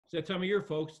It's that time of year,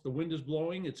 folks. The wind is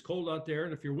blowing. It's cold out there.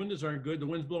 And if your windows aren't good, the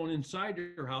wind's blowing inside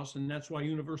your house. And that's why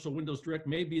Universal Windows Direct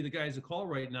may be the guys to call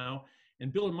right now.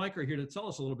 And Bill and Mike are here to tell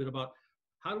us a little bit about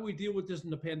how do we deal with this in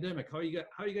the pandemic? How are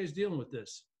you guys dealing with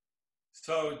this?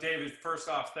 So, David, first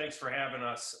off, thanks for having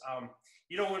us.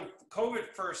 When COVID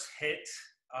first hit,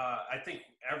 I think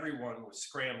everyone was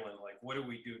scrambling, like, what do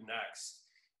we do next?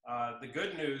 The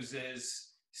good news is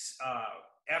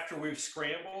after we've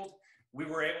scrambled, we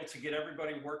were able to get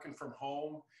everybody working from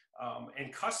home,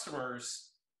 and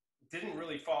customers didn't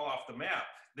really fall off the map.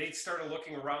 They started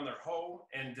looking around their home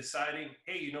and deciding,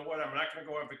 hey, you know what? I'm not going to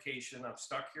go on vacation. I'm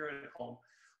stuck here at home.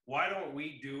 Why don't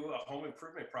we do a home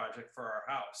improvement project for our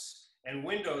house? And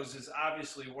windows is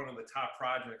obviously one of the top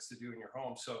projects to do in your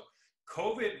home. So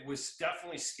COVID was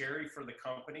definitely scary for the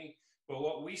company, but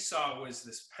what we saw was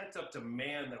this pent-up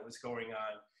demand that was going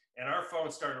on, and our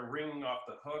phone started ringing off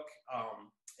the hook.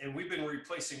 And we've been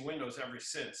replacing windows ever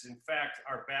since. In fact,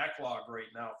 our backlog right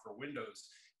now for windows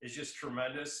is just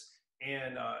tremendous,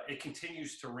 and it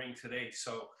continues to ring today.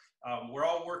 So we're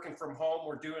all working from home.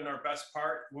 We're doing our best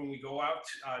part. When we go out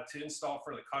to install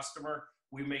for the customer,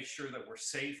 we make sure that we're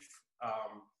safe.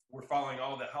 We're following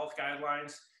all the health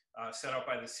guidelines set out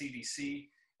by the CDC,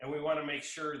 and we want to make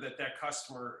sure that that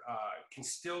customer can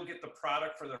still get the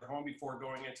product for their home before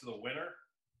going into the winter,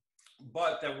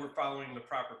 but that we're following the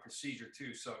proper procedure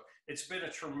too. So it's been a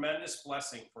tremendous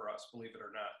blessing for us, believe it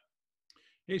or not.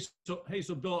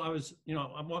 So Bill,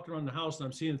 I'm walking around the house and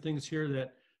I'm seeing things here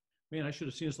that, man, I should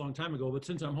have seen this a long time ago, but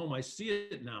since I'm home, I see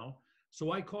it now.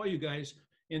 So I call you guys,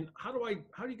 and how do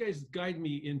you guys guide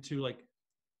me into, like,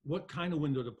 what kind of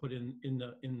window to put in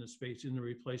the space, in the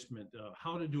replacement,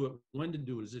 how to do it, when to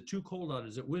do it? Is it too cold out?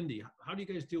 Is it windy? How do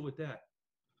you guys deal with that?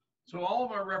 So all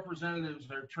of our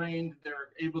representatives are trained. They're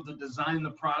able to design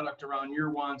the product around your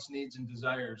wants, needs, and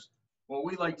desires. What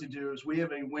we like to do is we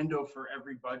have a window for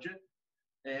every budget.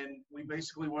 And we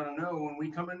basically want to know when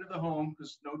we come into the home,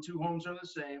 because no two homes are the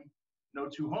same, no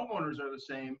two homeowners are the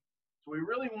same. So we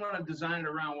really want to design it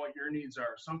around what your needs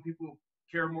are. Some people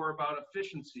care more about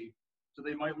efficiency. So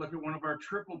they might look at one of our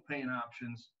triple pane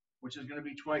options, which is going to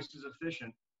be twice as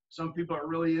efficient. Some people are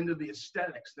really into the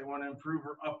aesthetics. They want to improve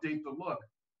or update the look.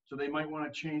 So they might want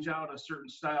to change out a certain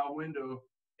style window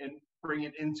and bring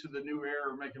it into the new era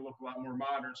or make it look a lot more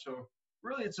modern. So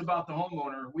really it's about the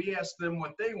homeowner. We ask them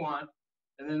what they want,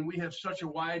 and then we have such a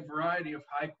wide variety of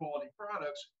high quality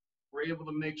products, we're able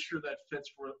to make sure that fits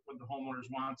for what the homeowner's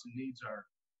wants and needs are.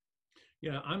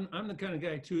 Yeah, I'm the kind of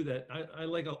guy too that I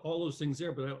like all those things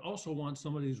there, but I also want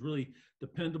somebody who's really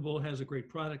dependable, has a great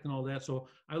product and all that. So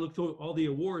I look through all the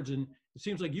awards, and it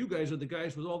seems like you guys are the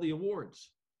guys with all the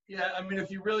awards. Yeah, I mean, if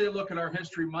you really look at our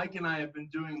history, Mike and I have been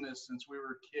doing this since we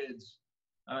were kids.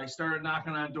 I started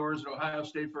knocking on doors at Ohio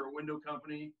State for a window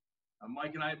company.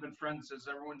 Mike and I have been friends, as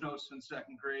everyone knows, since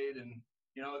second grade. And,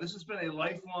 this has been a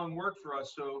lifelong work for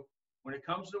us. So when it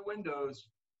comes to windows,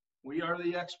 we are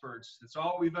the experts. It's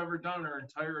all we've ever done our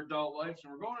entire adult lives.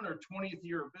 And we're going in our 20th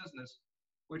year of business,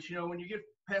 which, when you get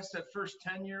past that first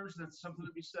 10 years, that's something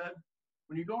to be said.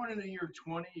 When you're going into year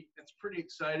 20, it's pretty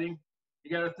exciting. You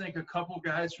got to think a couple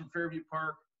guys from Fairview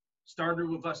Park started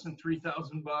with less than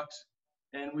 $3,000,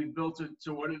 and we built it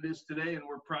to what it is today, and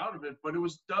we're proud of it. But it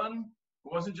was done.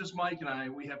 It wasn't just Mike and I.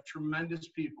 We have tremendous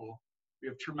people. We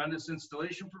have tremendous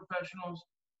installation professionals.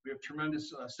 We have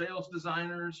tremendous sales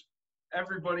designers.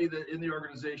 Everybody that in the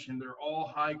organization, they're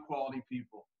all high quality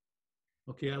people.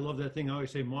 Okay, I love that thing. I always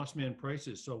say Mossman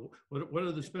prices. So what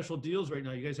are the special deals right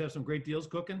now? You guys have some great deals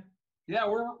cooking? Yeah,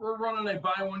 we're running a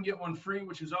buy one, get one free,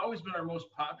 which has always been our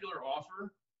most popular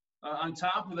offer. On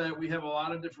top of that, we have a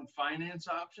lot of different finance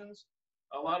options.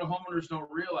 A lot of homeowners don't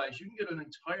realize you can get an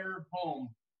entire home,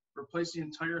 replace the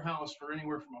entire house for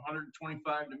anywhere from $125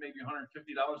 to maybe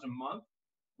 $150 a month.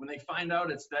 When they find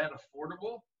out it's that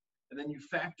affordable, and then you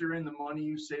factor in the money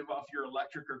you save off your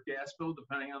electric or gas bill,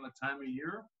 depending on the time of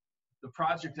year, the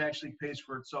project actually pays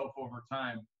for itself over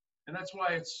time. And that's why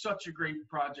it's such a great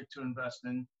project to invest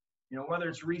in. Whether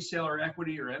it's resale or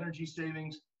equity or energy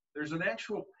savings, there's an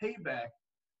actual payback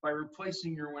by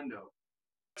replacing your window.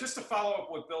 Just to follow up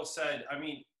what Bill said, I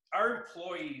mean, our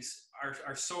employees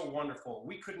are so wonderful.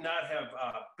 We could not have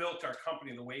built our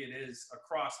company the way it is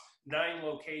across 9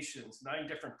 locations, 9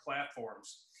 different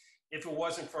platforms, if it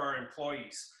wasn't for our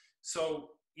employees. So,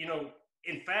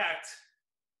 in fact,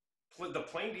 the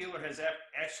Plain Dealer has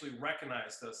actually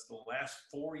recognized us the last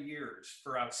 4 years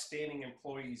for outstanding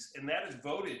employees, and that is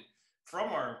voted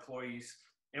from our employees,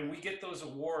 and we get those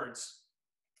awards,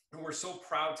 and we're so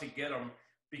proud to get them,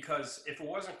 because if it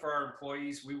wasn't for our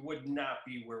employees, we would not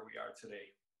be where we are today.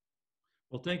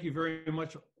 Well, thank you very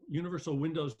much, Universal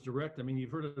Windows Direct. I mean,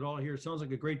 you've heard it all here. It sounds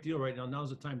like a great deal right now. Now's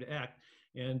the time to act.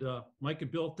 And Mike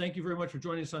and Bill, thank you very much for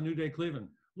joining us on New Day Cleveland.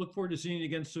 Look forward to seeing you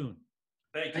again soon.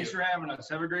 Thank you. Thanks for having us.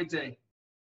 Have a great day.